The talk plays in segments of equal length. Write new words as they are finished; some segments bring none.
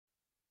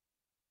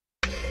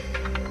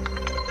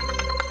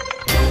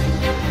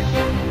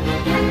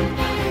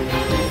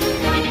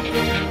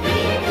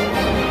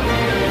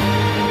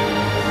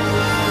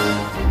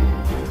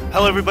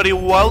Hello everybody,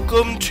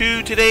 welcome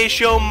to today's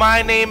show.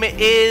 My name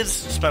is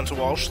Spencer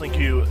Walsh. Thank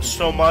you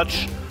so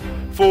much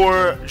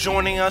for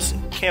joining us.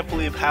 Can't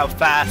believe how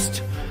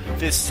fast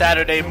this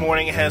Saturday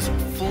morning has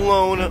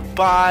flown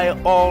by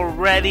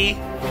already.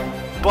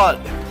 But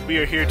we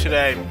are here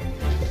today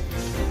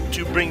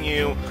to bring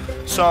you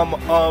some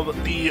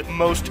of the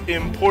most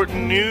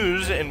important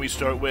news, and we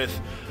start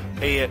with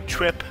a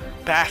trip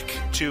back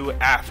to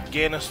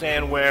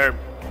Afghanistan, where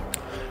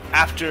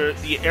after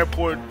the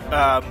airport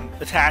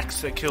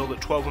attacks that killed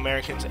 12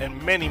 Americans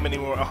and many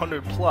more,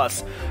 100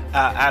 plus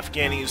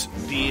Afghanis,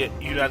 the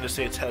United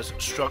States has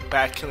struck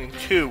back, killing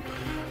 2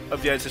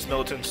 of the ISIS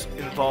militants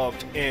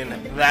involved in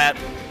that.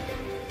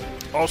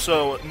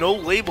 Also, no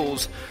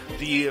labels,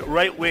 the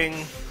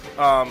right-wing,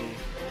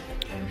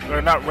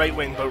 or not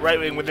right-wing, but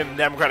right-wing within the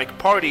Democratic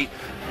Party,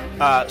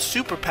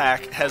 Super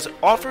PAC has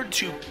offered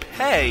to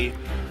pay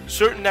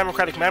certain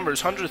Democratic members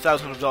hundreds of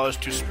thousands of dollars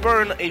to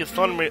spurn a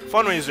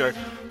fundraiser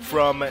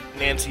from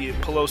Nancy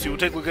Pelosi. We'll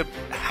take a look at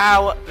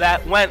how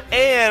that went,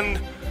 and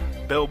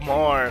Bill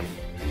Maher,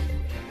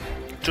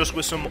 just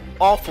with some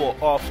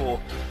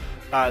awful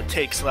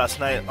takes last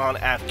night on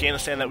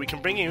Afghanistan that we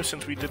can bring you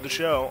since we did the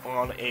show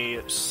on a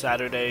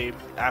Saturday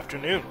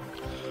afternoon.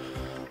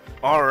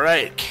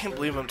 Alright, can't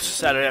believe it's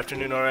Saturday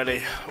afternoon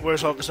already.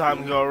 Where's all the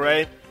time go,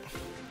 right?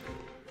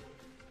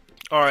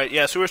 Alright,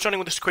 yeah, so we're starting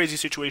with this crazy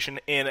situation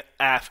in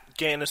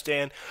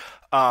Afghanistan.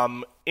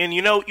 And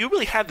you know, you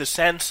really had the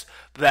sense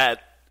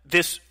that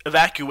this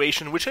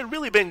evacuation, which had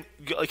really been,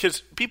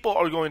 because people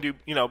are going to,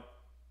 you know,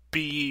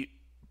 be,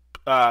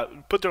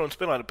 put their own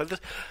spin on it, but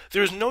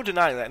there's no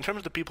denying that in terms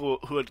of the people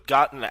who had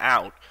gotten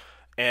out.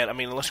 And, I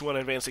mean, unless you want to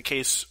advance the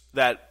case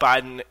that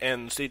Biden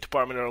and the State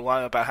Department are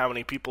lying about how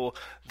many people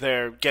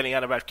they're getting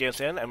out of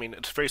Afghanistan, I mean,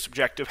 it's very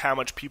subjective how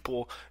much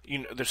people, you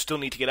know, they still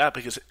need to get out,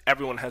 because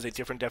everyone has a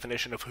different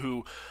definition of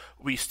who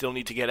we still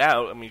need to get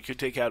out. I mean, you could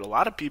take out a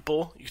lot of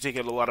people, you could take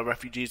out a lot of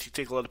refugees, you could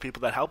take a lot of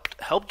people that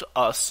helped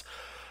us,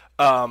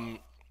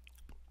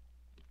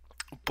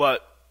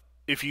 but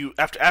if you,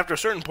 after a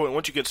certain point,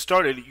 once you get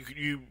started,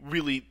 you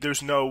really,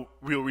 there's no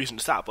real reason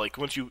to stop. Like,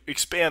 once you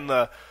expand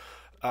the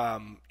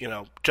you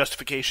know,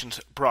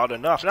 justifications broad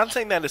enough. And I'm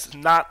saying that it's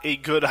not a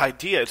good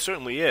idea. It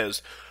certainly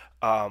is.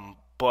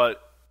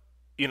 But,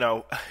 you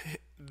know,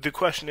 the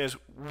question is,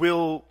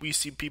 will we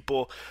see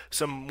people,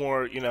 some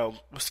more, you know,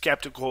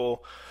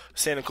 skeptical,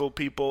 cynical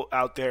people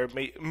out there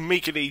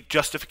make it a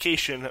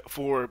justification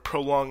for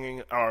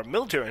prolonging our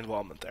military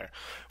involvement there,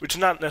 which is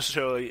not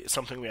necessarily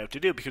something we have to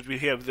do, because we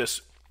have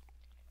this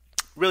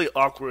really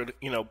awkward,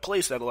 you know,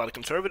 place that a lot of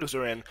conservatives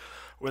are in,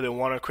 where they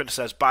want to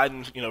criticize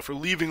Biden, you know, for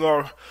leaving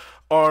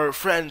our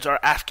friends, our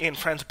Afghan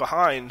friends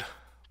behind.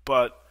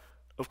 But,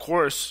 of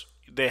course,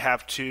 they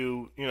have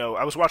to, you know,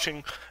 I was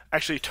watching,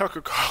 actually, Tucker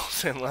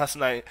Carlson last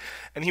night,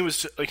 and he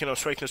was, like, you know,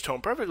 striking his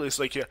tone perfectly. It's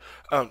like,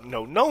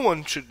 no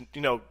one should,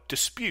 you know,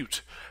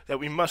 dispute that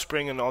we must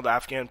bring in all the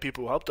Afghan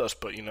people who helped us,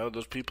 but, you know,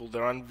 those people,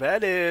 they're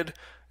unvetted,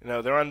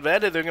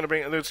 they're going to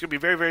bring, it's going to be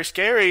very, very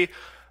scary.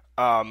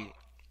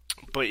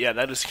 But, yeah,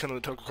 that is kind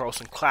of the Tucker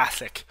Carlson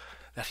classic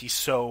that he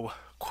so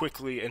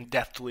quickly and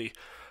deftly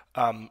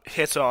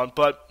hits on.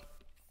 But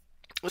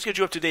let's get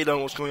you up to date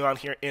on what's going on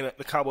here in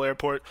the Kabul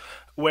airport,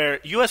 where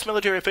U.S.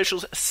 military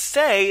officials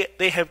say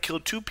they have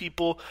killed 2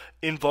 people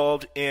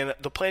involved in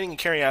the planning and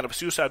carrying out of a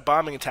suicide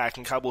bombing attack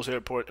in Kabul's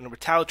airport in a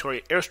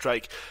retaliatory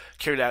airstrike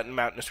carried out in the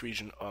mountainous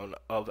region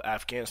of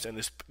Afghanistan.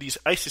 These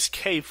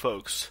ISIS-K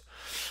folks,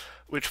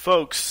 which,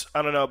 folks,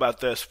 I don't know about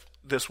this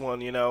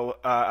one, you know.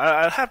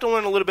 I have to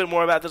learn a little bit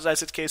more about this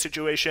ISIS-K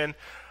situation,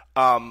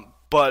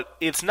 but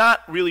it's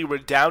not really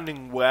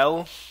redounding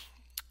well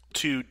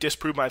to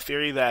disprove my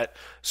theory that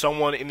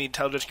someone in the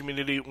intelligence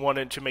community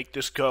wanted to make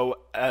this go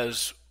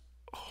as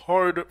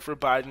hard for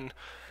Biden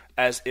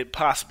as it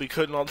possibly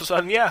could, and all of a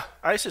sudden, yeah,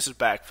 ISIS is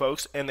back,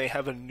 folks, and they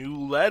have a new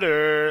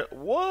letter.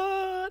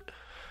 What?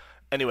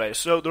 Anyway,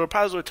 so the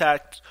reprisal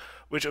attack,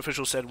 which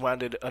officials said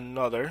wounded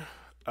another,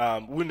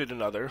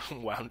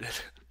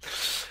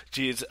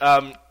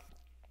 Jeez.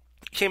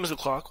 Came as the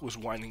clock was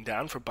winding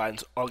down for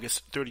Biden's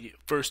August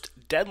 31st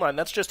deadline.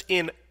 That's just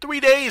in 3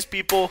 days,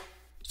 people.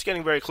 It's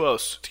getting very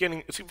close. It's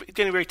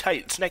getting very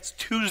tight. It's next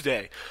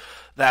Tuesday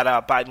that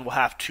Biden will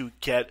have to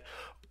get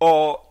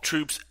all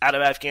troops out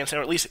of Afghanistan,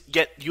 or at least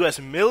get U.S.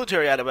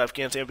 military out of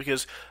Afghanistan,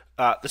 because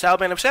the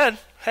Taliban have said,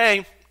 hey,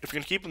 if you're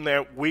going to keep them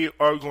there, we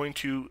are going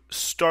to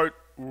start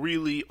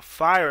really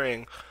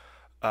firing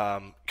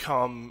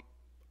come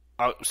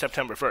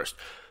September 1st.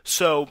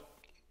 So,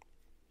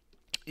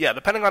 yeah,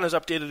 the Pentagon has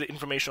updated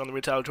information on the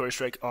retaliatory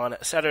strike on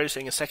Saturday,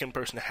 saying a second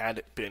person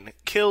had been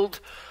killed.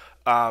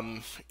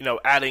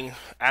 Adding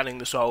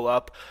this all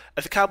up.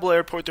 At the Kabul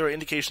airport, there were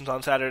indications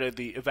on Saturday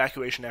the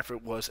evacuation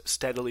effort was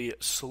steadily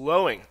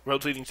slowing.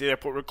 Roads leading to the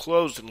airport were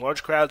closed, and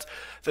large crowds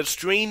that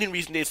strained in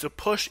recent days to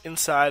push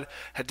inside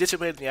had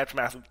dissipated in the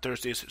aftermath of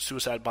Thursday's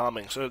suicide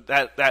bombing. So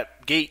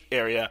that gate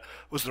area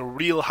was the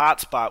real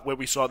hot spot where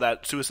we saw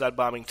that suicide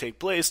bombing take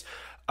place.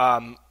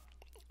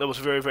 That was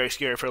very, very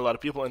scary for a lot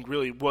of people, and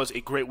really was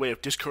a great way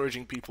of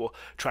discouraging people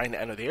trying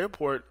to enter the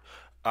airport.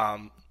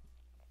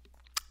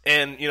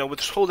 And, with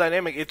this whole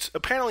dynamic,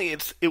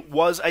 it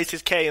was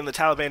ISIS-K, and the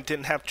Taliban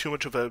didn't have too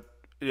much of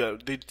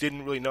they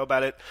didn't really know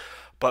about it.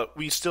 But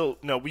we still,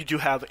 we do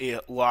have a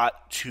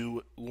lot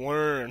to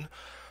learn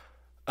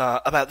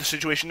about the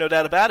situation, no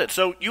doubt about it.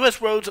 So,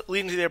 U.S. roads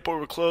leading to the airport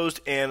were closed,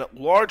 and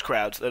large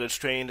crowds that had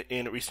strained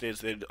in recent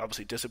days, they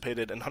obviously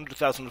dissipated, and hundreds of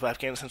thousands of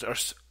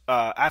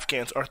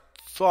Afghans are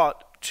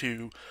thought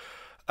to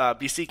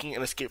be seeking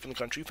an escape from the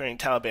country, fearing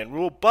Taliban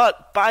rule.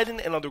 But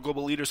Biden and other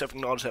global leaders have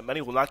acknowledged that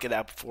many will not get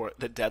out before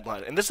the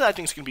deadline. And this, I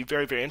think, is going to be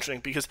very, very interesting,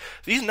 because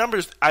these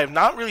numbers, I have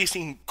not really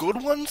seen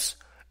good ones,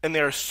 and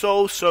they are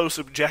so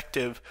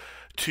subjective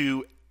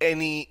to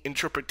any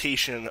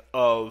interpretation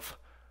of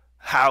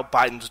how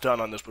Biden's done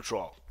on this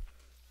withdrawal.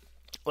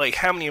 Like,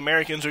 how many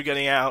Americans are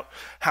getting out,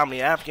 how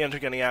many Afghans are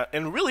getting out,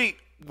 and really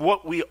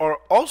what we are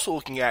also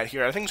looking at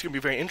here, I think it's going to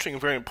be very interesting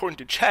and very important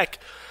to check,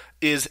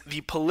 is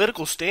the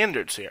political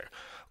standards here.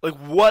 Like,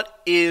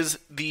 what is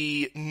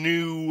the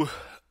new,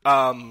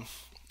 how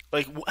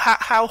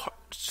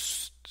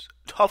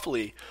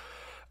toughly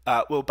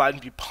will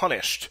Biden be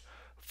punished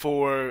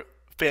for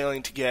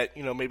failing to get,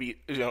 maybe,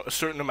 a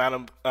certain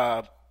amount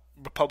of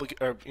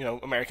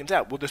Americans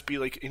out? Will this be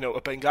like, a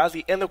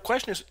Benghazi? And the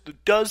question is,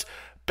 does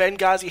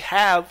Benghazi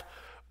have,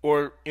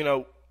 or,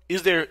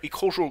 is there a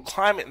cultural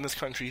climate in this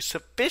country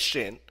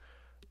sufficient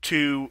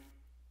to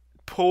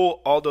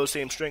pull all those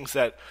same strings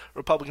that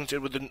Republicans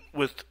did with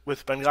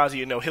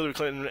Benghazi, Hillary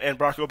Clinton and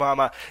Barack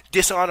Obama,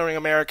 dishonoring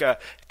America,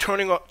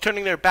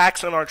 turning their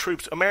backs on our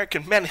troops?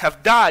 American men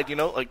have died,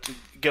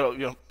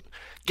 to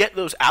get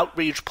those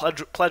outraged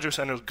pleasure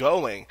centers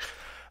going,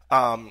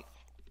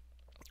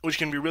 which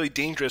can be really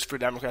dangerous for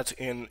Democrats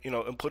in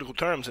political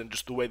terms and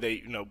just the way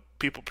they,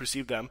 people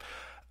perceive them,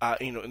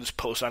 in this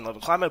post 9/11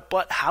 climate.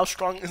 But how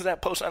strong is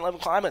that post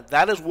 9/11 climate?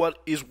 That is what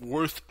is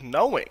worth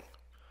knowing.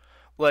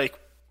 Like,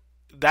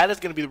 that is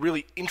going to be a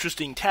really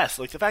interesting test.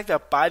 Like, the fact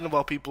that Biden, of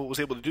all people, was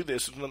able to do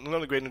this is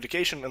another great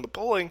indication. And the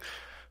polling,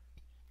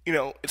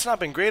 it's not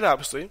been great,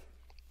 obviously,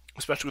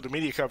 especially with the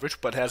media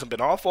coverage, but it hasn't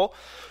been awful.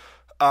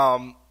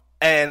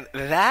 And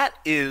that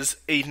is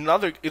it's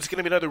going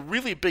to be another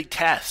really big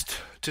test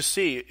to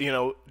see,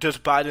 does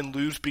Biden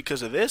lose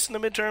because of this in the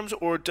midterms,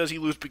 or does he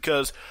lose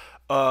because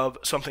of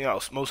something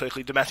else, most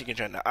likely domestic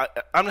agenda? I'm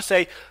going to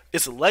say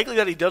it's likely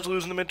that he does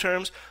lose in the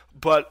midterms,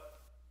 but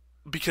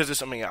because of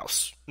something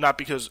else, not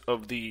because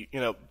of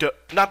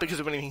not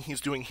because of anything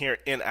he's doing here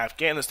in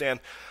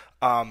Afghanistan.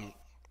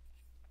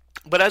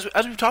 But as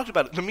we've talked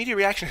about, the media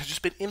reaction has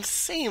just been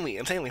insanely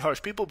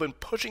harsh. People have been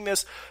pushing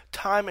this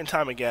time and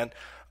time again.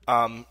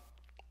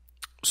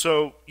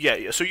 So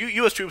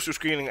U.S. troops were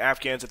screening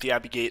Afghans at the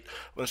Abbey Gate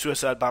when a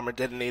suicide bomber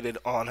detonated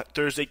on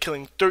Thursday,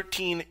 killing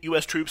 13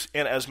 U.S. troops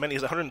and as many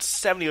as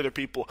 170 other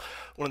people,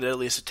 one of the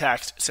deadliest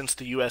attacks since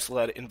the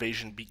U.S.-led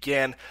invasion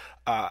began.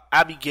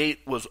 Abbey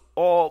Gate was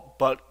all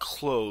but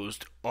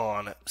closed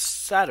on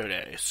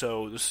Saturday,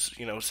 so this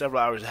is,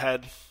 several hours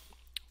ahead.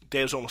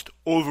 Day is almost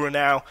over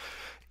now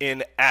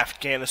in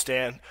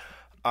Afghanistan,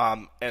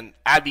 and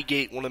Abbey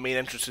Gate, one of the main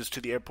entrances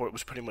to the airport,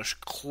 was pretty much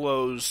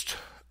closed.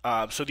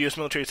 So the U.S.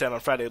 military said on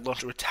Friday it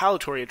launched a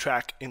retaliatory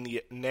attack in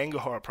the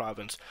Nangarhar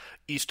province,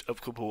 east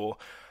of Kabul.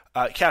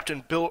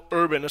 Captain Bill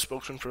Urban, a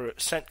spokesman for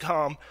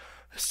CENTCOM,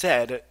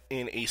 said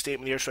in a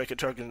statement the airstrike had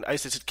targeted an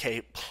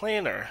ISIS-K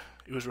planner.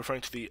 He was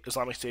referring to the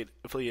Islamic State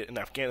affiliate in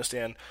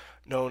Afghanistan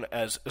known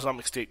as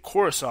Islamic State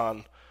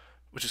Khorasan,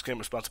 which is claimed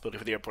responsibility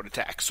for the airport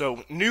attack.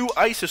 So, new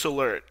ISIS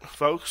alert,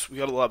 folks. We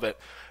gotta love it.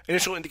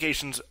 Initial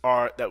indications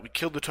are that we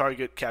killed the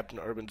target. Captain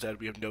Urban said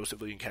we have no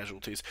civilian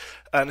casualties.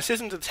 An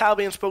assistant to the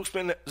Taliban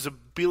spokesman,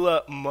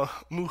 Zabila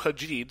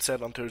Mujahid,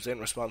 said on Thursday in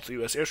response to the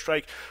U.S.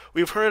 airstrike,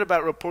 "We've heard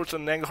about reports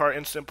on the Nangarhar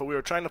incident, but we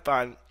were trying to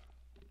find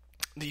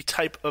the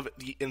type of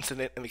the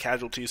incident and the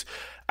casualties.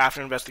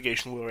 After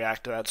investigation, we'll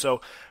react to that."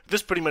 So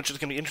this pretty much is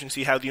going to be interesting to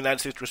see how the United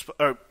States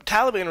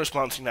Taliban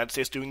responds to the United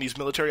States doing these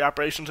military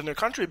operations in their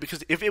country.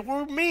 Because if it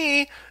were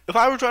me, if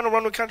I were trying to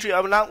run a country, I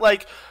would not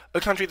like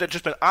a country that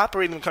just been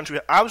operating the country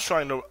I was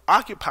trying to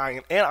occupy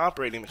and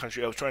operating the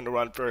country I was trying to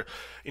run for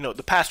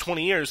the past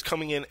 20 years,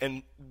 coming in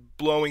and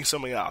blowing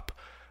something up.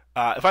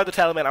 If I were the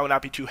Taliban, I would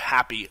not be too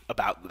happy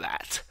about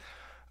that.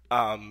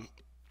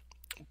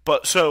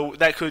 But so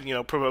that could,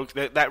 provoke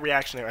that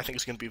reaction there. I think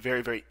is going to be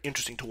very, very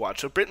interesting to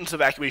watch. So Britain's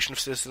evacuation of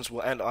citizens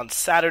will end on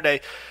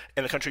Saturday,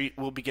 and the country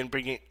will begin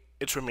bringing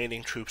its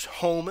remaining troops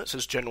home,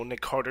 says General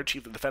Nick Carter,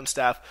 Chief of Defense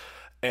Staff.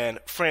 And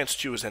France,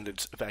 too, has ended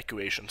its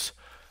evacuations,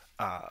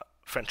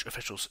 French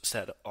officials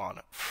said on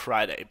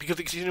Friday. Because of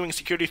the continuing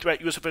security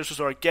threat, U.S. officials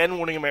are again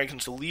warning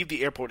Americans to leave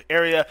the airport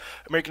area.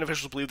 American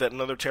officials believe that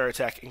another terror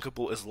attack in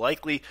Kabul is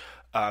likely.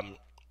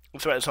 The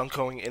threat is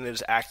ongoing and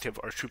is active.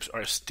 Our troops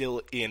are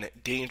still in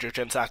danger,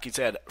 Jen Psaki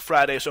said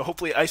Friday. So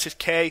hopefully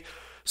ISIS-K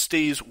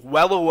stays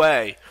well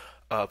away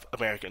of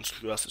Americans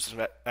throughout this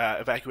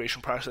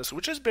evacuation process,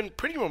 which has been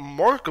pretty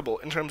remarkable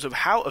in terms of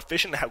how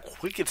efficient and how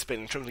quick it's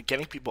been in terms of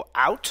getting people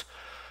out.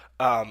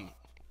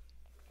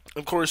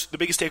 Of course, the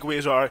biggest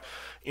takeaways are,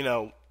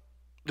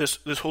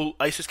 this whole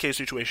ISIS-K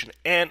situation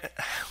and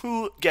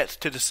who gets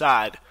to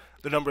decide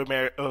the number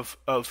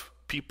of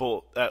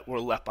people that were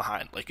left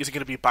behind? Like, is it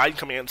going to be Biden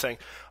coming in and saying,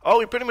 "Oh,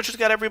 we pretty much just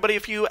got everybody,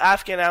 a few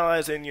Afghan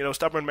allies, and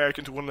stubborn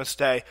Americans who want to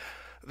stay"?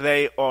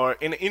 They are,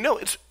 and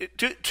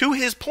to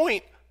his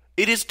point,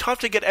 it is tough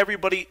to get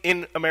everybody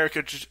in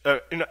America,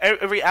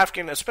 every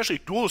Afghan, especially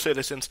dual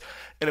citizens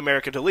in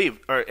America, to leave,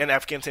 or in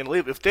Afghanistan to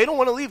leave. If they don't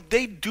want to leave,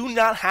 they do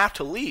not have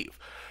to leave.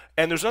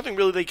 And there's nothing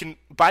really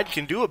Biden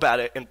can do about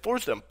it and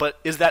force them. But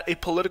is that a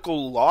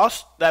political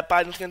loss that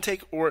Biden's going to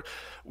take, or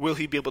will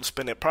he be able to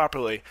spin it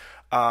properly?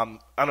 I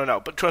don't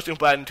know. But trusting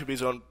Biden to be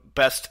his own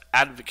best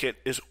advocate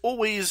is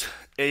always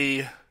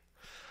a,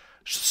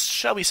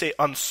 shall we say,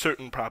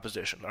 uncertain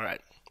proposition. All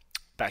right,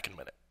 back in a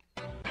minute.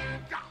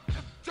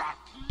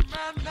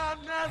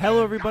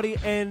 Hello, everybody,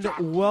 and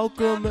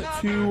welcome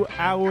to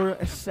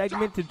our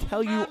segment to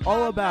tell you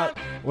all about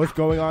what's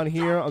going on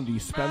here on the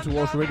Spencer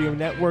Walsh Radio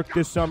Network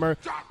this summer.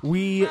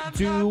 We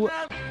do,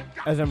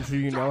 as I'm sure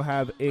you know,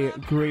 have a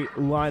great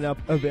lineup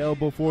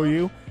available for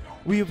you.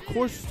 We, of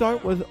course,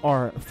 start with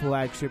our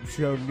flagship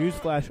show,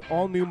 Newsflash,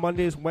 all new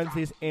Mondays,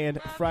 Wednesdays, and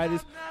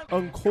Fridays,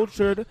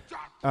 uncultured,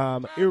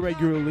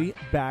 irregularly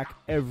back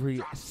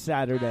every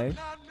Saturday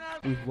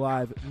with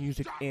live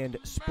music and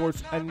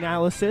sports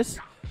analysis.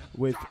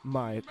 With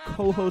my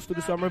co-host of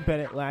the summer,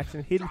 Bennett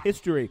Laxton. Hidden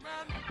History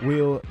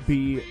will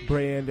be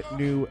brand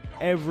new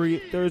every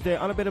Thursday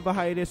on a bit of a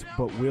hiatus,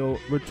 but will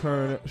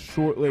return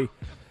shortly.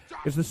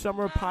 It's the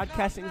summer of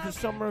podcasting. It's the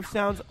summer of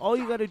sounds. All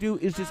you got to do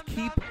is just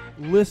keep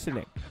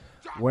listening.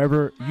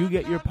 Wherever you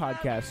get your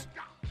podcasts,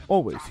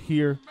 always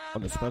here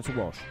on the Spencer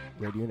Walsh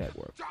Radio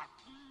Network.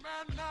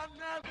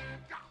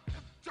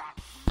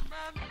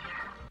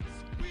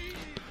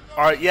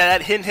 All right, yeah,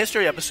 that Hidden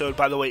History episode,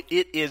 by the way,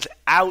 it is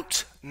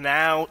out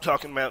now,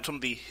 talking about some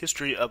of the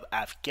history of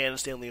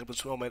Afghanistan leading up to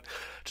this moment,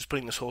 just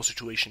putting this whole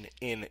situation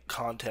in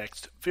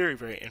context. Very,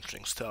 very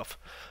interesting stuff.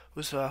 It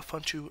was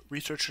fun to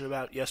research it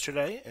about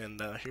yesterday,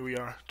 and here we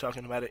are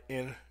talking about it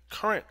in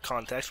current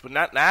context, but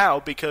not now,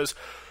 because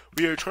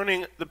we are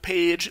turning the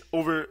page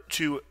over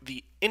to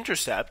the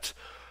Intercept,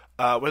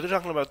 where they're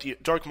talking about the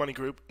dark money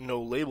group, No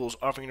Labels,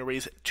 offering to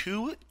raise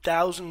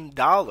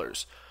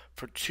 $2,000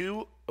 for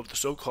two of the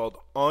so-called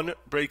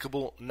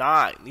Unbreakable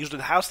Nine. These are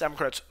the House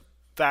Democrats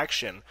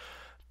faction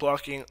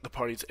blocking the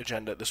party's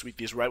agenda this week.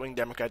 These right-wing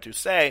Democrats who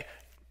say,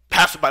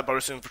 pass the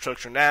bipartisan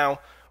infrastructure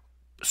now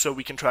so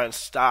we can try and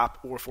stop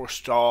or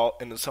forestall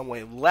and in some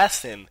way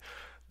lessen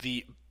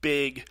the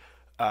big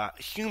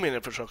human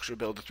infrastructure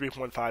bill, the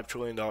 $3.5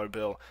 trillion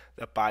bill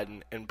that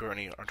Biden and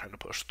Bernie are trying to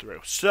push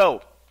through.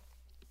 So,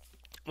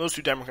 those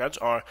two Democrats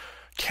are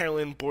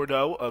Carolyn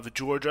Bourdeaux of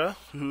Georgia,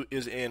 who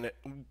is in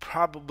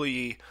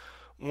probably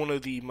one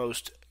of the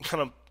most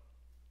kind of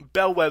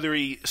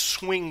bellwethery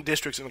swing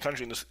districts in the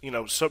country, in this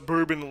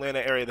suburban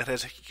Atlanta area that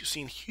has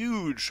seen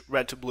huge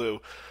red to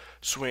blue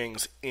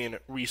swings in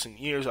recent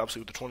years.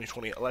 Obviously, with the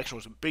 2020 election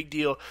was a big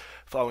deal.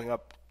 Following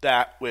up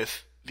that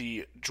with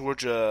the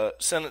Georgia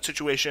Senate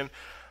situation,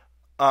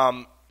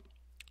 so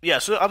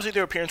obviously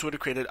their appearance would have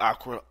created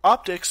awkward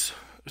optics.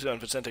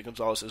 Vicente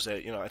Gonzalez says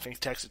that, I think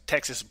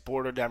Texas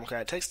border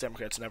Democrat, Texas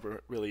Democrats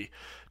never really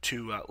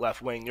too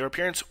left-wing. Their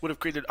appearance would have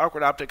created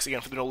awkward optics,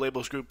 again, for the No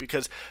Labels group,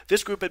 because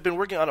this group had been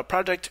working on a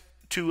project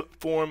to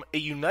form a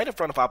united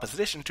front of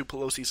opposition to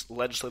Pelosi's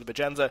legislative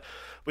agenda,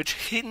 which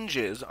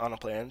hinges on a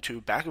plan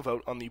to back a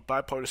vote on the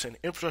bipartisan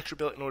infrastructure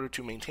bill in order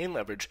to maintain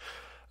leverage,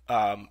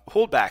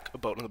 hold back a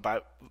vote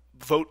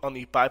on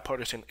the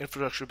bipartisan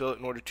infrastructure bill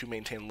in order to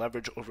maintain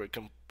leverage over a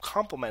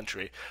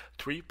complementary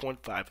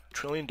 $3.5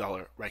 trillion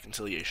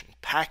reconciliation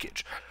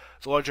package.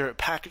 The larger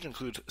package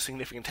includes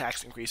significant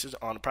tax increases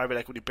on private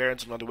equity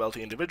barons and other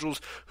wealthy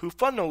individuals who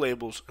fund No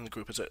Labels, and the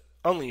group has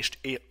unleashed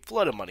a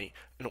flood of money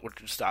in order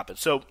to stop it.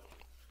 So,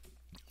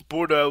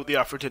 Bourdeaux, the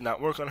offer did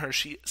not work on her.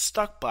 She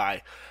stuck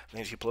by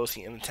Nancy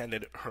Pelosi and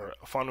attended her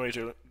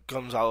fundraiser.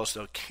 Gonzalez,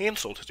 though,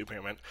 canceled his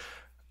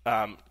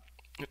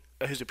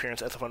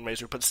appearance at the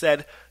fundraiser, but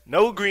said,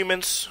 no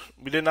agreements,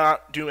 we did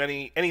not do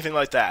anything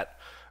like that,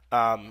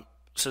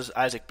 says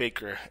Isaac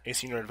Baker, a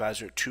senior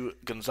advisor to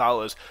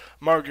Gonzalez.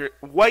 Margaret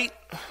White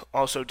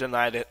also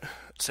denied it,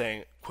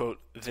 saying, quote,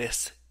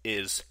 this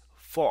is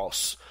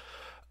false.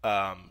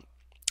 On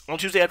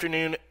Tuesday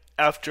afternoon,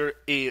 after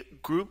the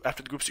group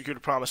secured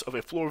a promise of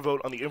a floor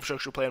vote on the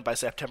infrastructure plan by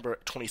September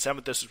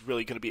 27th, this is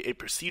really going to be a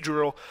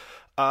procedural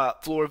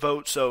floor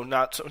vote, so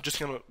not just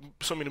going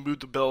to something to move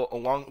the bill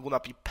along. It will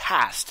not be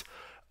passed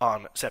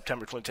on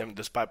September 27th,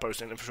 this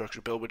bipartisan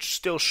infrastructure bill, which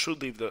still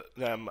should leave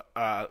them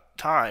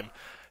time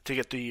to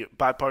get the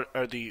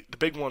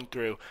big one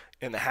through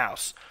in the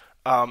House.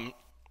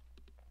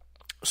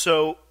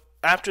 So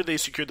after they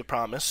secured the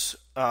promise,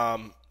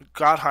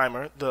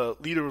 Gottheimer, the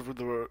leader of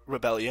the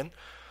rebellion,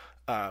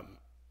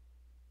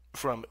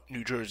 from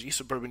New Jersey,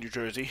 suburban New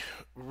Jersey,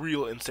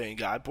 real insane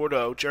guy,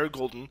 Bourdeaux, Jared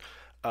Golden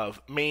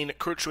of Maine,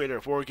 Kurt Schrader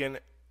of Oregon,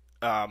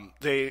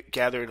 they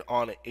gathered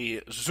on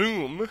a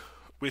Zoom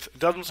with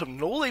dozens of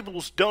No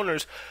Labels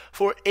donors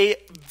for a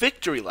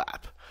victory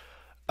lap.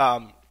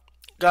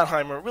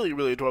 Gottheimer, really,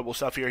 really adorable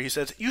stuff here. He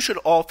says, "You should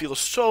all feel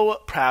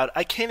so proud.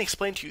 I can't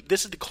explain to you.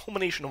 This is the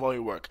culmination of all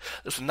your work.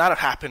 This would not have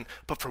happened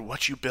but for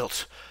what you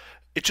built.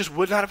 It just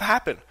would not have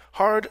happened.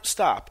 Hard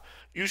stop.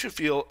 You should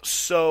feel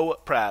so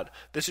proud.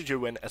 This is your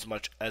win as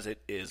much as it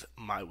is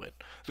my win."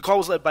 The call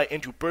was led by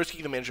Andrew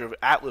Bursky, the manager of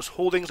Atlas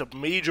Holdings, a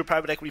major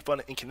private equity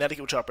fund in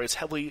Connecticut, which operates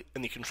heavily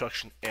in the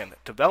construction and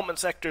development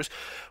sectors.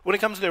 When it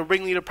comes to their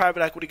ringleader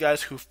private equity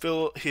guys who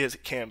fill his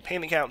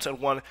campaign account, said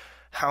one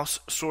House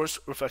source,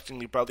 reflecting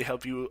the broadly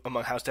held view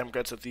among House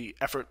Democrats that the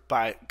effort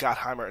by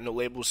Gottheimer and No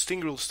Label was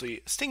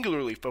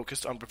singularly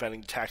focused on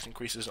preventing tax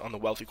increases on the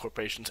wealthy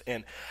corporations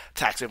and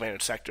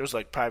tax-advantaged sectors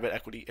like private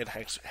equity and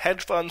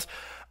hedge funds,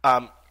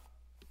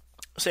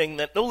 saying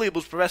that No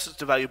Label professes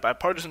to value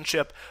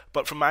bipartisanship,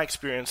 but from my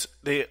experience,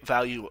 they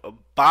value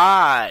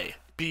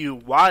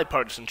B-U-Y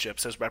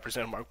partisanship, says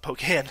Representative Mark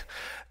Pocan,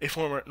 a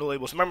former No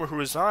Labels member who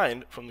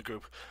resigned from the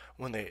group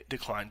when they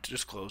declined to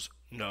disclose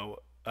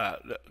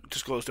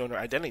donor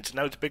identities.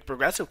 Now he's a big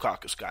Progressive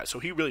Caucus guy, so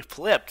he really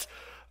flipped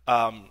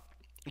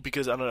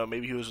because, I don't know,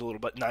 maybe he was a little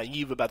bit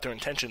naive about their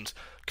intentions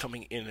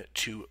coming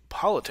into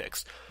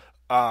politics.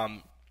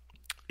 Really,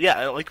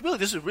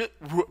 this is a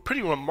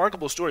pretty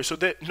remarkable story. So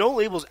that No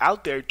Label's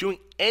out there doing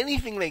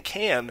anything they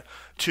can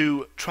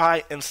to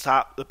try and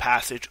stop the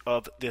passage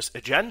of this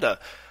agenda.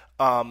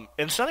 And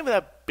it's not even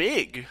that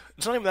big.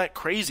 It's not even that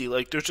crazy.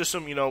 Like, there's just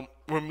some,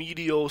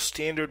 remedial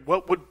standard,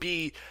 what would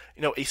be,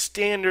 a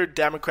standard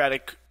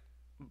Democratic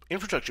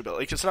infrastructure bill.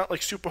 Like, it's not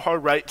like super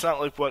hard right. It's not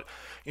like what,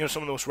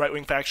 some of the most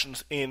right-wing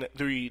factions in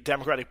the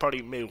Democratic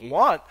Party may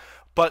want,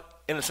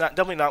 and it's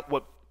definitely not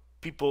what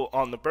people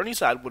on the Bernie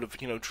side would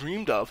have,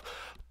 dreamed of.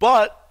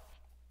 But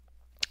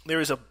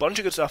there is a bunch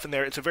of good stuff in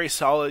there. It's a very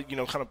solid,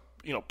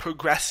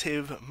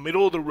 progressive,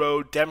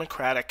 middle-of-the-road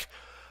Democratic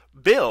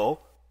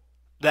bill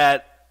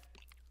that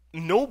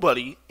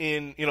nobody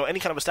in any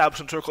kind of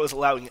establishment circle is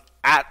allowing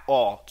at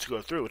all to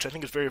go through, which I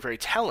think is very, very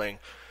telling,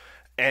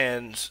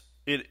 and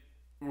it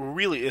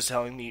really is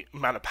telling the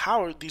amount of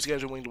power these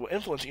guys are willing to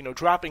influence.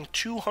 Dropping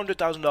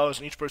 $200,000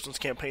 in each person's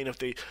campaign if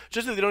they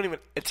don't even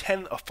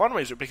attend a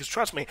fundraiser, because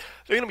trust me,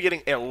 they're going to be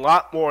getting a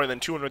lot more than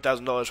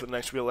 $200,000 for the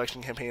next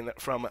re-election campaign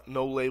from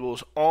No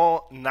Labels,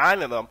 all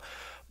 9 of them.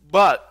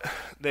 But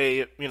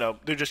they're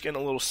just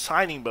getting a little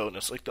signing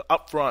bonus, like the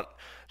upfront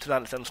to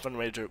not attend this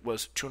fundraiser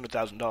was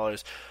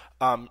 $200,000.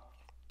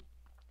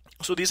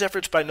 So these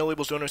efforts by No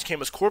Labels donors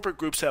came as corporate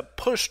groups have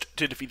pushed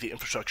to defeat the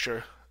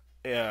infrastructure,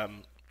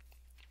 the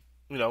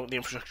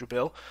infrastructure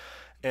bill,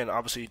 and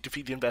obviously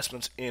defeat the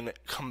investments in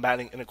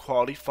combating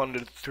inequality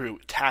funded through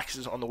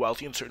taxes on the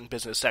wealthy in certain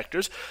business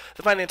sectors.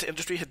 The finance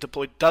industry had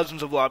deployed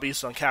dozens of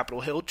lobbyists on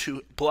Capitol Hill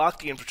to block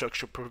the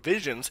infrastructure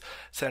provisions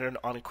centered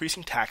on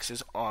increasing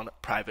taxes on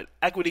private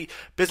equity.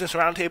 Business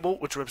Roundtable,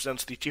 which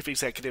represents the chief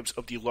executives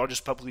of the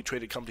largest publicly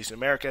traded companies in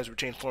America, has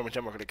retained former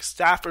Democratic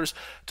staffers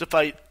to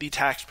fight the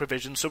tax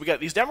provisions. So we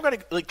got these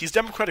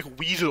Democratic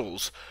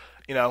weasels,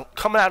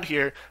 coming out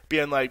here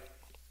being like,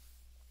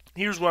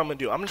 here's what I'm going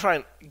to do. I'm going to try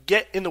and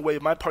get in the way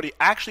of my party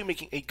actually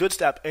making a good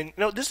step. And,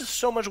 this is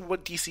so much of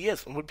what D.C.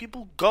 is. And when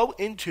people go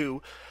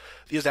into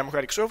these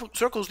Democratic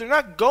circles, they're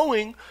not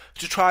going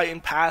to try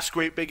and pass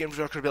great big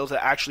infrastructure bills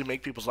that actually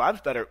make people's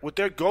lives better. What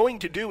they're going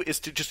to do is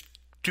to just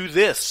do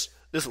this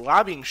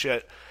lobbying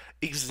shit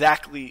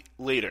exactly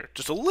later.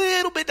 Just a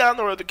little bit down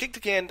the road. They kick the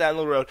can down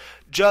the road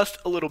just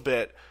a little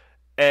bit.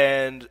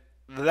 And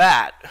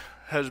that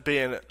has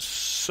been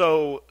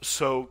so,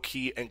 so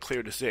key and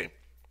clear to see.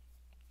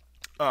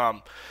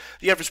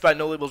 The efforts by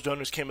No Labels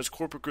donors came as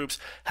corporate groups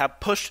have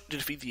pushed to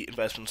defeat the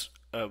investments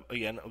of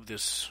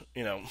this,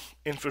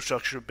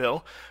 infrastructure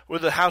bill. Where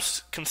the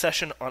House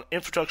concession on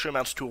infrastructure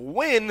amounts to a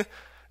win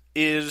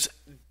is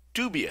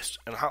dubious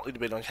and hotly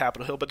debated on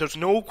Capitol Hill, but there's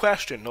no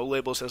question No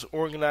Labels has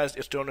organized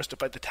its donors to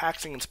fight the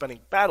taxing and spending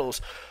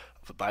battles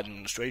of the Biden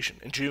administration.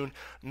 In June,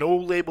 No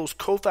Labels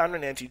co-founder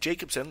Nancy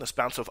Jacobson, the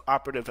spouse of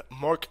operative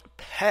Mark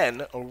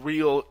Penn, a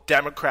real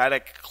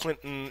Democratic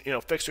Clinton,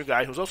 fixer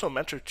guy who's also a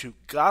mentor to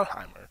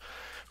Gottheimer,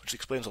 which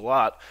explains a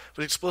lot,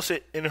 was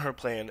explicit in her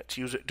plan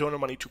to use donor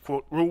money to,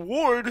 quote,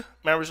 reward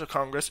members of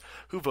Congress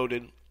who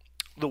voted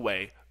the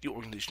way the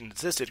organization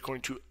existed,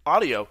 according to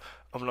audio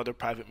of another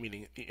private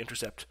meeting The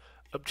Intercept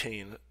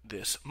obtained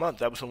this month.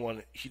 That was the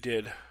one he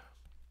did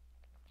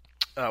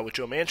with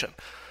Joe Manchin.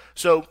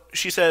 So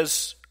she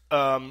says,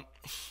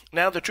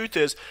 now the truth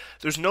is,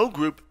 there's no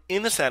group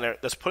in the Senate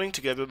that's putting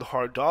together the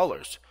hard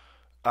dollars.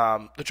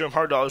 The term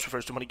hard dollars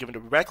refers to money given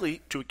directly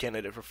to a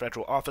candidate for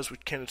federal office,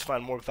 which candidates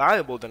find more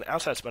valuable than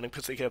outside spending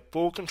because they can have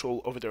full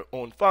control over their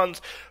own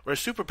funds, whereas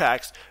super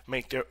PACs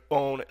make their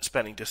own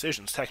spending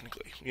decisions,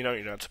 technically.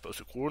 You're not supposed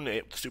to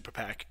coordinate with the super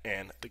PAC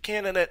and the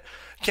candidate.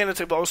 Candidates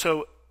have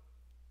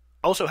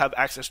also have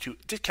access to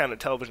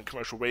discounted television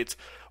commercial rates,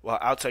 while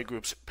outside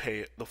groups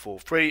pay the full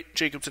freight.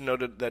 Jacobson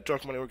noted that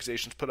dark money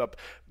organizations put up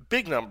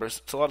big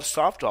numbers. It's a lot of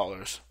soft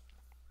dollars.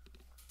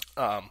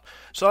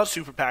 It's a lot of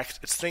super PACs.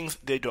 It's things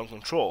they don't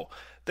control.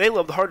 They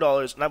love the hard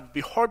dollars, and I would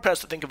be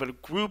hard-pressed to think of a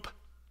group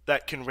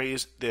that can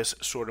raise this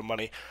sort of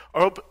money.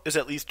 Our hope is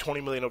at least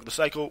 $20 million over the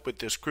cycle with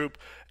this group,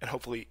 and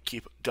hopefully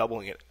keep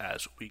doubling it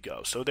as we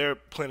go. So they're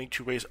planning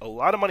to raise a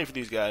lot of money for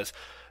these guys.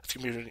 It's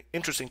going to be really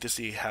interesting to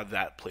see how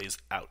that plays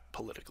out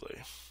politically.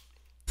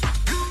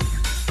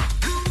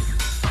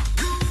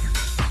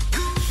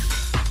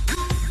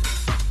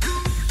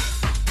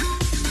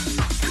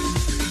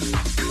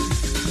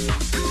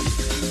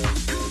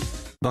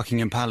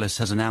 Buckingham Palace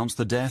has announced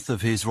the death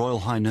of His Royal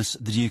Highness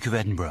the Duke of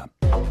Edinburgh.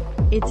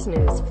 It's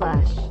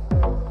Newsflash.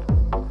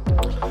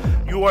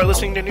 You are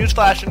listening to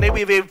Newsflash, and today we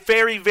have a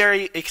very,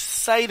 very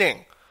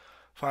exciting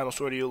final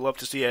story. You'll love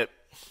to see it.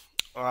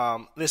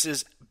 This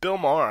is Bill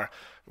Maher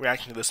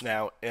reacting to this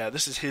now.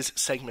 This is his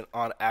segment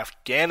on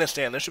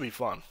Afghanistan. This should be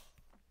fun.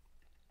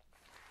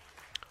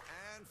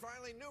 And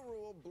finally, new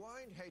rule,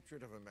 blind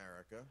hatred of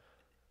America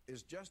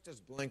is just as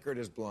blinkered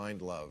as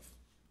blind love.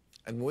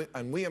 And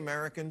we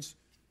Americans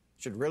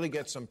should really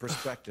get some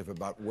perspective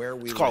about where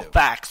we live. It's called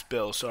facts,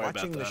 Bill. Sorry about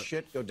that. Watching the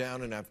shit go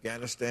down in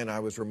Afghanistan,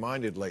 I was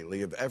reminded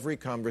lately of every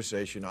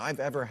conversation I've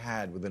ever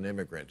had with an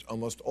immigrant,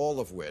 almost all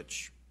of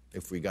which,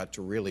 if we got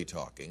to really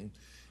talking,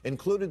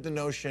 included the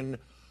notion,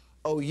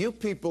 oh, you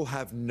people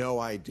have no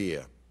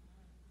idea.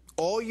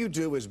 All you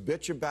do is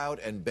bitch about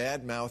and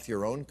badmouth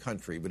your own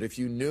country, but if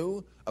you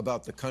knew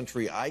about the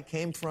country I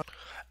came from...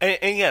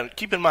 And yeah,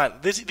 keep in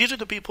mind, these are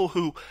the people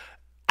who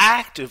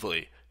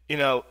actively...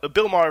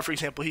 Bill Maher, for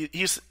example,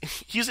 he's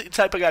the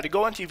type of guy to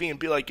go on TV and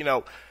be like,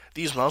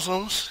 these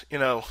Muslims,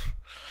 they're a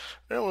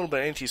little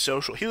bit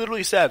antisocial. He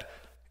literally said,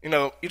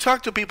 you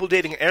talk to people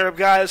dating Arab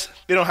guys,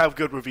 they don't have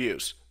good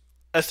reviews.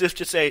 As if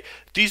to say,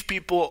 these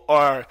people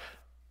are,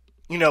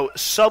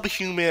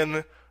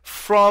 subhuman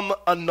from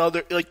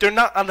another, they're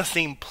not on the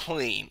same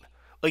plane.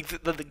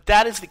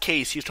 That is the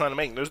case he's trying to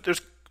make.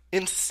 There's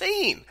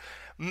insane,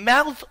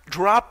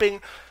 mouth-dropping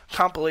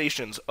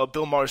compilations of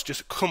Bill Maher's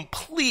just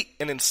complete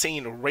and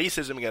insane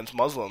racism against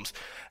Muslims.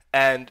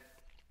 And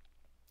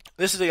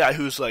this is a guy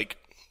who's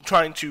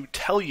trying to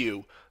tell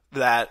you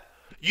that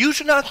you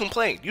should not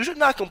complain. You should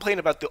not complain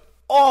about the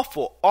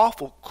awful,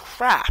 awful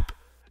crap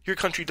your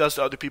country does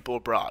to other people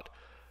abroad.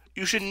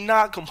 You should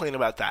not complain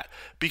about that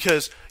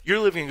because you're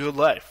living a good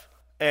life.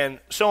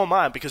 And so am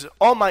I, because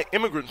all my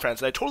immigrant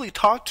friends that I totally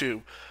talk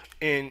to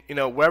in,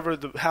 wherever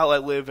the hell I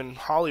live in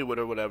Hollywood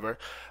or whatever,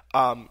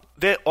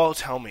 they all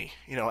tell me,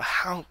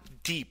 how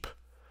deep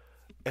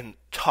and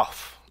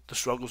tough the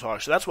struggles are.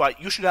 So that's why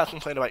you should not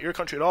complain about your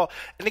country at all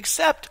and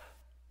accept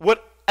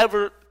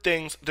whatever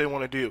things they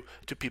want to do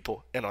to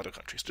people in other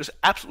countries. Just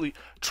absolutely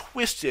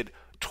twisted,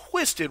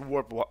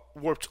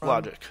 warped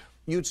logic.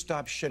 You'd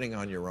stop shitting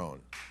on your own.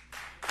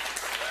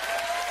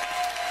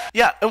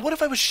 Yeah, and what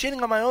if I was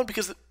shitting on my own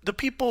because the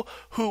people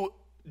who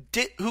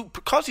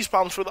cause these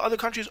problems for the other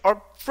countries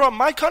are from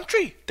my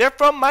country. They're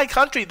from my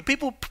country. The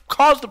people who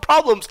cause the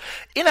problems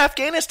in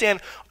Afghanistan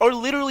are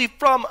literally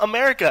from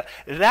America.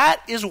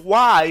 That is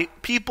why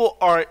people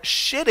are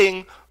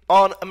shitting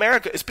on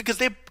America. It's because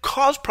they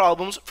cause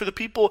problems for the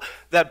people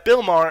that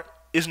Bill Maher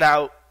is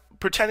now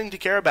pretending to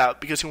care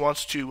about because he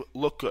wants to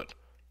look good.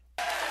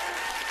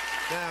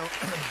 Now,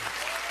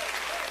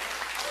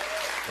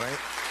 right?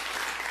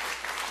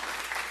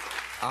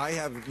 I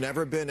have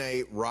never been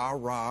a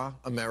rah-rah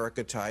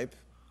America type,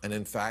 and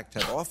in fact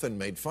have often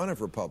made fun of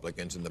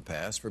Republicans in the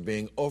past for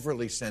being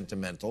overly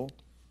sentimental,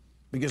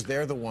 because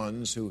they're the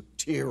ones who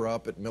tear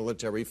up at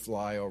military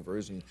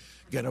flyovers and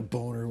get a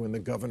boner when the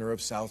governor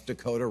of South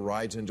Dakota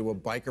rides into a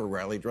biker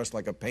rally dressed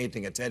like a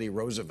painting of Teddy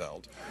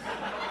Roosevelt.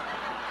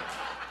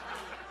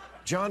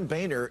 John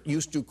Boehner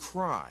used to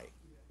cry,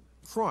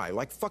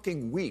 like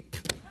fucking weep,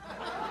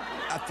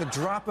 at the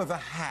drop of a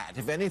hat,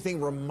 if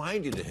anything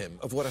reminded him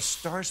of what a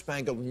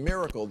star-spangled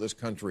miracle this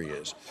country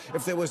is.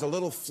 If there was a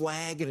little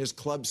flag in his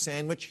club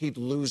sandwich, he'd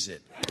lose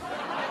it.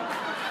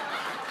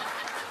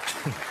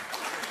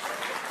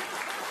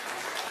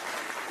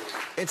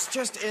 It's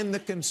just in the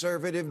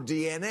conservative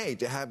DNA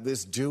to have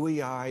this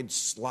dewy-eyed,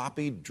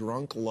 sloppy,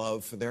 drunk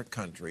love for their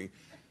country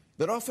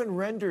that often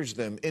renders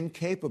them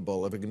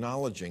incapable of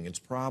acknowledging its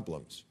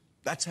problems.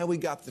 That's how we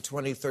got the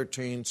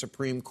 2013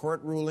 Supreme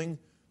Court ruling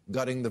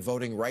gutting the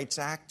Voting Rights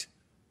Act.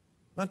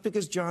 Not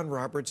because John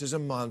Roberts is a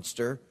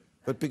monster,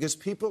 but because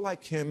people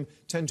like him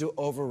tend to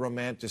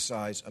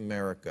over-romanticize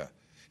America.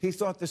 He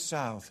thought the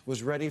South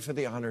was ready for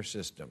the honor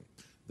system.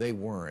 They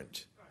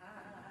weren't.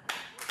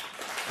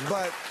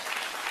 But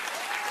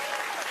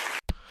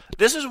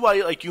this is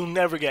why, you'll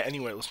never get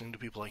anywhere listening to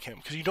people like him,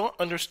 because you don't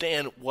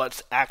understand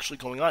what's actually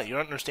going on. You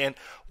don't understand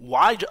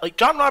why,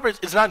 John Roberts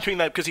is not doing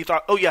that because he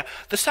thought, oh yeah,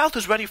 the South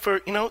is ready for,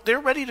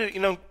 they're ready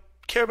to,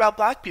 care about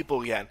black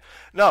people again.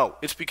 No,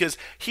 it's because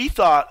he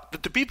thought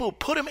that the people who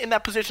put him in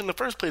that position in the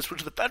first place,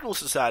 which was the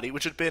Federalist Society,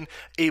 which had been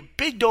a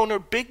big donor,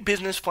 big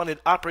business-funded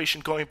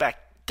operation going back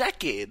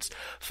decades,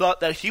 thought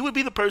that he would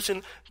be the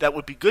person that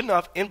would be good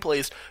enough in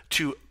place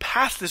to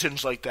pass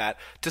decisions like that,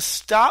 to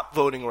stop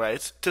voting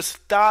rights, to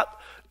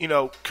stop,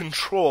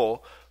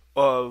 control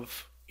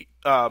of,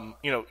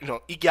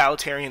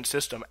 egalitarian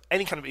system,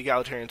 any kind of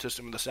egalitarian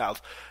system in the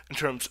South in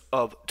terms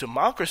of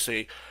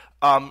democracy.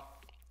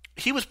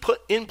 he was put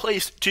in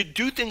place to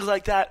do things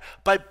like that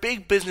by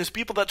big business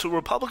people that so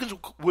Republicans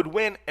would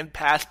win and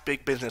pass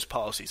big business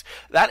policies.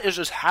 That is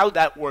just how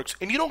that works.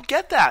 And you don't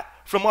get that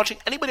from watching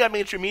anybody on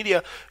mainstream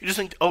media. You just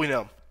think,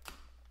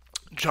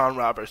 John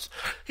Roberts.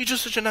 He's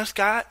just such a nice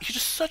guy. He's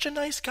just such a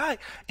nice guy.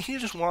 He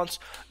just wants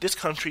this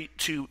country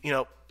to,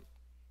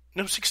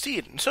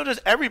 succeed. And so does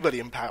everybody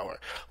in power.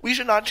 We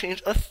should not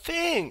change a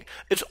thing.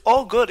 It's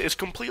all good. It's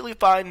completely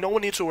fine. No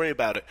one needs to worry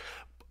about it.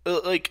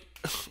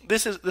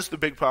 This is the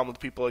big problem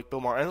with people like Bill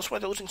Maher, and that's why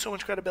they're losing so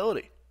much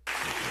credibility.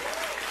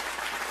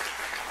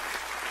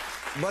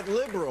 But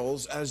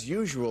liberals, as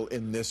usual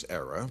in this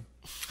era,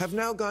 have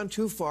now gone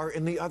too far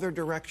in the other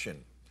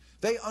direction.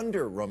 They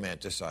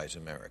under-romanticize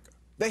America.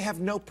 They have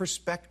no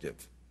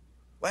perspective.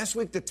 Last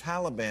week, the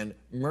Taliban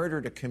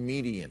murdered a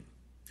comedian.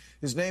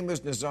 His name was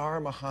Nizar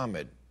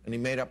Muhammad, and he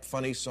made up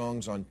funny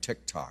songs on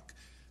TikTok.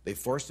 They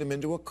forced him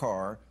into a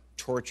car,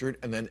 tortured,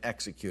 and then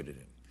executed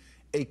him.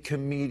 A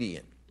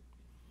comedian.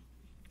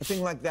 A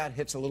thing like that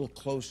hits a little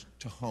close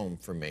to home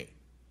for me.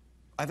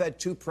 I've had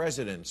 2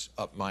 presidents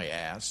up my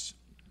ass.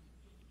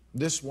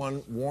 This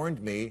one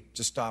warned me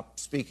to stop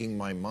speaking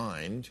my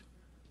mind.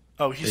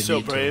 Oh, he's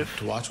so brave.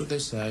 To watch what they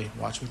say,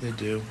 watch what they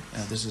do.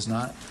 And this is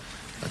not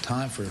a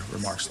time for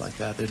remarks like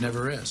that. There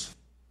never is.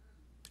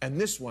 And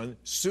this one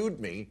sued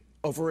me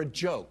over a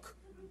joke.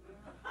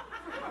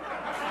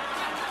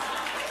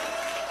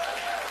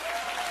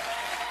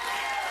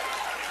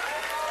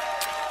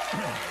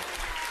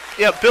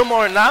 Yeah, Bill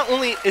Maher, not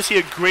only is he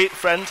a great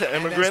friend to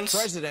immigrants,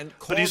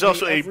 but he's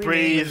also a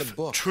brave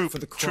truth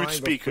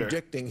speaker.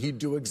 Predicting he'd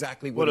do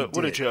exactly what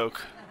a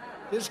joke.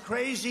 This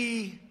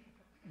crazy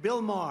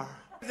Bill Maher,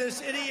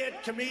 this idiot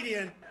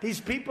comedian,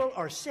 these people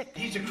are sick.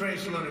 He's a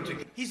crazy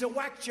lunatic. He's a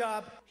whack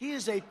job. He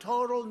is a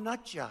total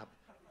nut job.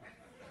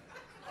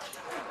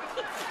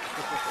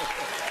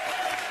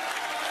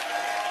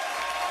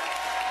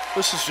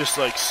 This is just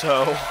so... It's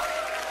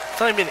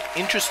not even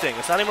interesting.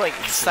 It's not even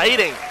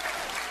exciting.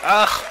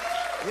 Ugh.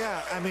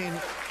 Yeah,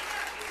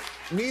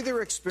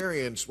 neither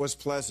experience was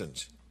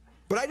pleasant.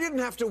 But I didn't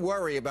have to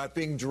worry about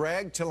being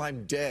dragged till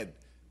I'm dead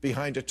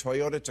behind a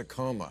Toyota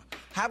Tacoma.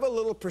 Have a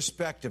little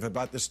perspective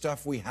about the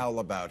stuff we howl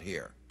about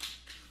here.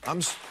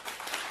 I'm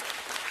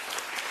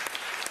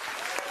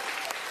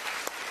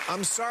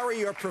sorry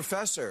your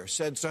professor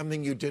said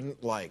something you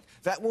didn't like.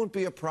 That won't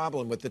be a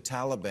problem with the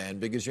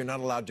Taliban because you're not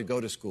allowed to go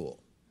to school.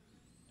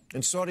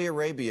 In Saudi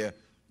Arabia,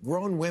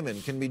 grown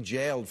women can be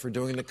jailed for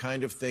doing the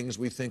kind of things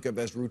we think of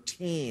as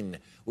routine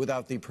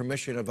without the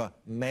permission of a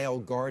male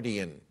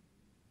guardian.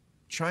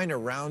 China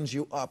rounds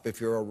you up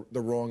if you're the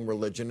wrong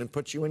religion and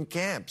puts you in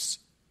camps.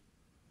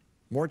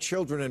 More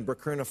children in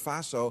Burkina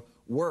Faso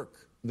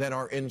work than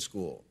are in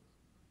school.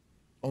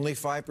 Only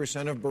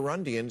 5% of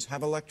Burundians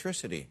have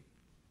electricity.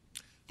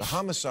 The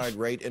homicide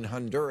rate in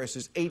Honduras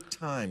is 8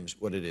 times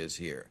what it is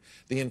here.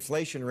 The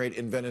inflation rate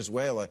in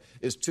Venezuela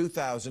is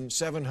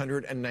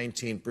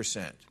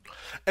 2,719%.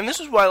 And this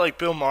is why,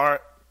 Bill Maher,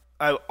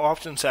 I've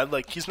often said,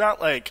 he's not,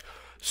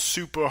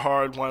 super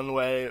hard one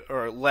way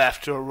or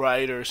left or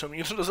right or something.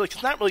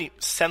 It's not really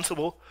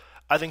sensible,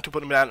 I think, to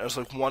put him down as,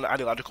 one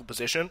ideological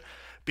position.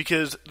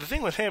 Because the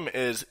thing with him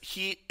is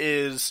he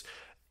is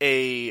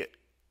a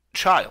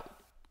child.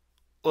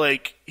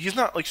 He's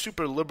not,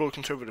 super liberal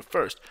conservative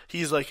first.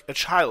 He's, a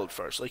child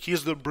first.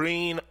 He's the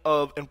brain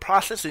of and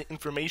processing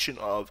information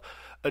of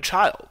a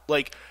child.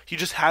 He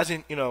just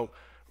hasn't,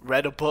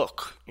 read a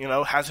book,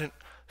 hasn't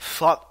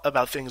thought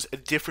about things a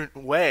different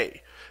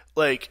way.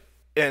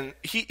 And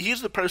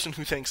he's the person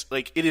who thinks,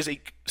 it is a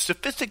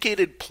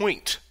sophisticated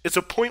point. It's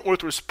a point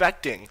worth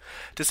respecting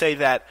to say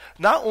that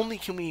not only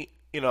can we,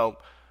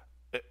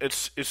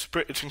 it's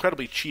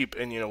incredibly cheap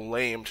and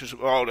lame to this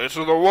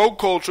is the woke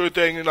culture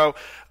thing.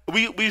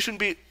 We shouldn't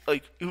be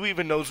who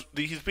even knows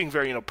he's being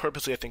very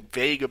purposely I think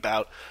vague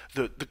about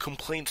the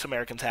complaints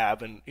Americans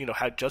have and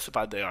how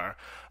justified they are.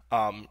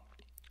 And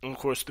of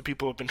course the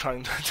people who have been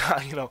trying to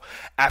tie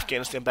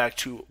Afghanistan back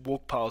to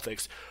woke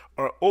politics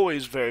are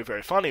always very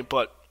very funny.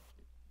 But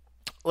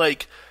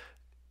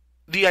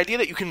the idea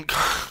that you can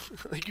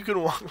you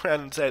can walk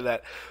around and say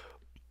that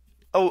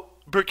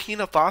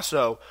Burkina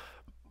Faso,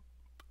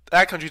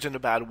 that country's in a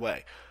bad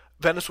way.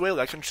 Venezuela,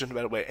 that country's in a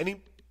bad way. And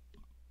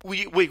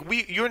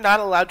you're not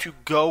allowed to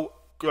go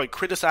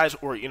criticize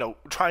or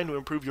trying to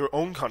improve your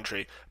own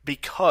country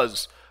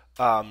because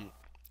other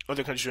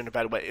countries are in a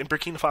bad way. In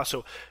Burkina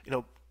Faso,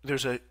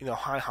 there's a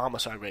high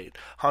homicide rate.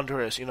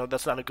 Honduras,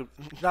 that's not a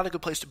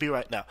good place to be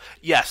right now.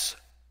 Yes,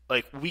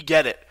 we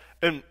get it.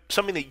 And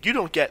something that you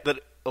don't get that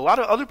a lot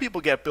of other people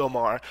get, Bill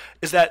Maher,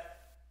 is that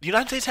the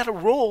United States had a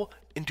role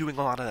in doing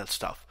a lot of that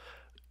stuff.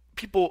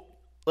 People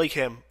like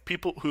him,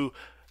 people who,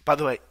 by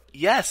the way,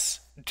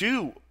 yes,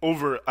 do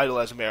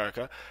over-idolize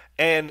America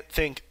and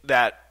think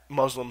that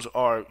Muslims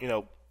are,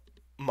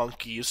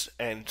 monkeys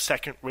and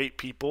second-rate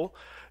people.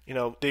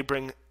 They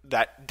bring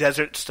that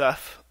desert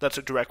stuff. That's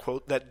a direct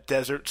quote. That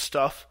desert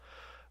stuff.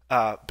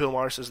 Bill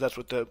Maher says that's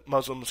what the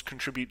Muslims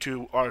contribute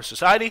to our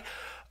society.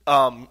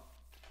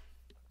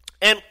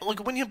 And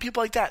when you have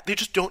people like that, they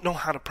just don't know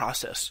how to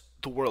process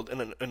the world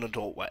in an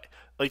adult way.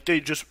 Like, they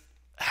just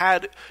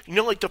had,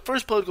 like the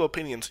first political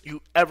opinions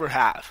you ever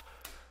have.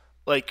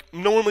 Like,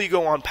 normally you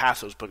go on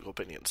past those political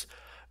opinions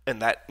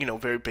and that,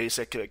 very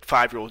basic, like,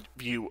 5-year-old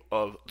view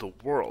of the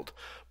world.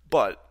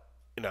 But,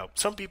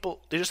 some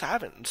people, they just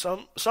haven't. And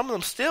some of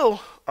them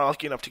still are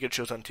lucky enough to get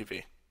shows on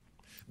TV.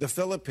 The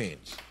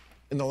Philippines,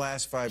 in the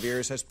last 5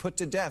 years, has put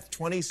to death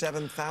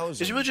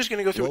 27,000. Is he really just going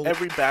to go through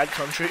every bad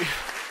country?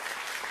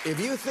 If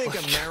you think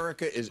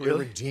America is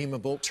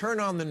irredeemable, turn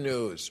on the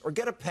news or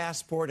get a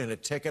passport and a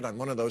ticket on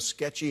one of those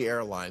sketchy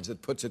airlines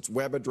that puts its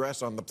web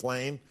address on the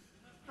plane.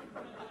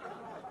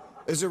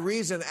 There's a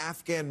reason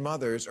Afghan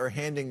mothers are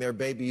handing their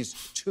babies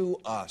to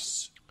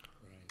us.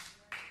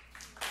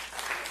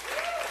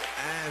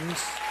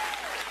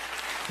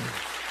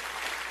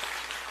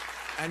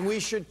 And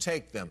we should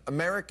take them.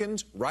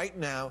 Americans, right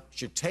now,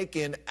 should take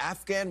in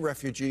Afghan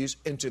refugees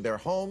into their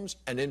homes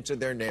and into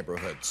their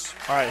neighborhoods.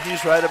 All right,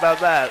 he's right about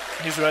that.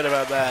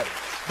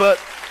 But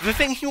the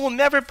thing he will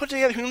never put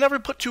together, he will never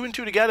put two and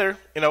two together.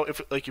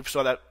 If like you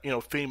saw that,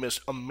 famous,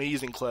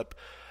 amazing clip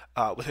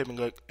with him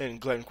and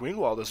Glenn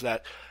Greenwald, is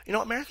that,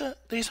 America,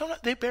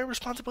 they bear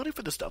responsibility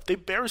for this stuff. They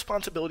bear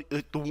responsibility.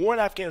 The war in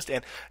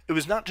Afghanistan, it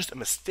was not just a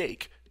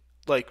mistake.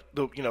 Like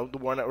the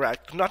war in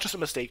Iraq, not just a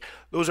mistake.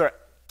 Those are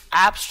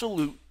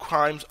absolute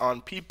crimes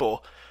on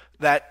people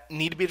that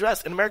need to be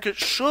addressed, and America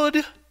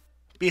should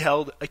be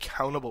held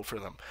accountable for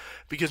them.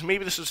 Because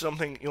maybe this is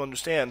something you'll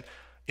understand.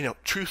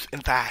 Truth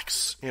and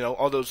facts.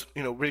 All those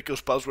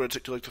ridiculous buzzwords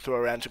that you like to throw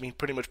around to mean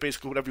pretty much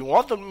basically whatever you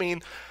want them to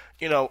mean.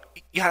 You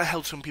gotta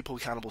hold some people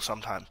accountable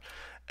sometimes.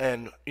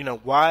 And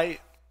why?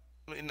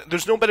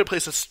 There's no better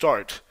place to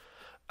start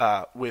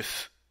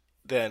with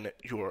than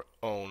your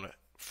own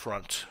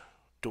front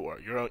door,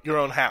 your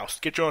own house.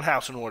 Get your own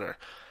house in order.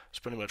 That's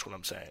pretty much what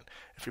I'm saying.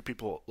 If you're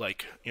people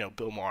like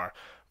Bill Maher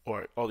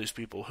or all these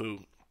people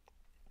who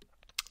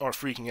are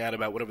freaking out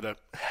about whatever the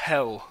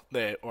hell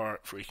they are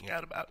freaking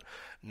out about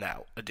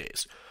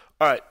nowadays.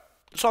 All right,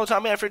 that's all the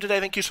time I have for today.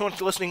 Thank you so much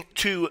for listening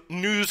to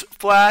News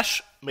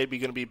Flash. Maybe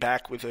going to be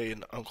back with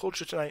an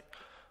Uncultured tonight.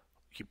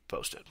 Keep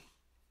posted.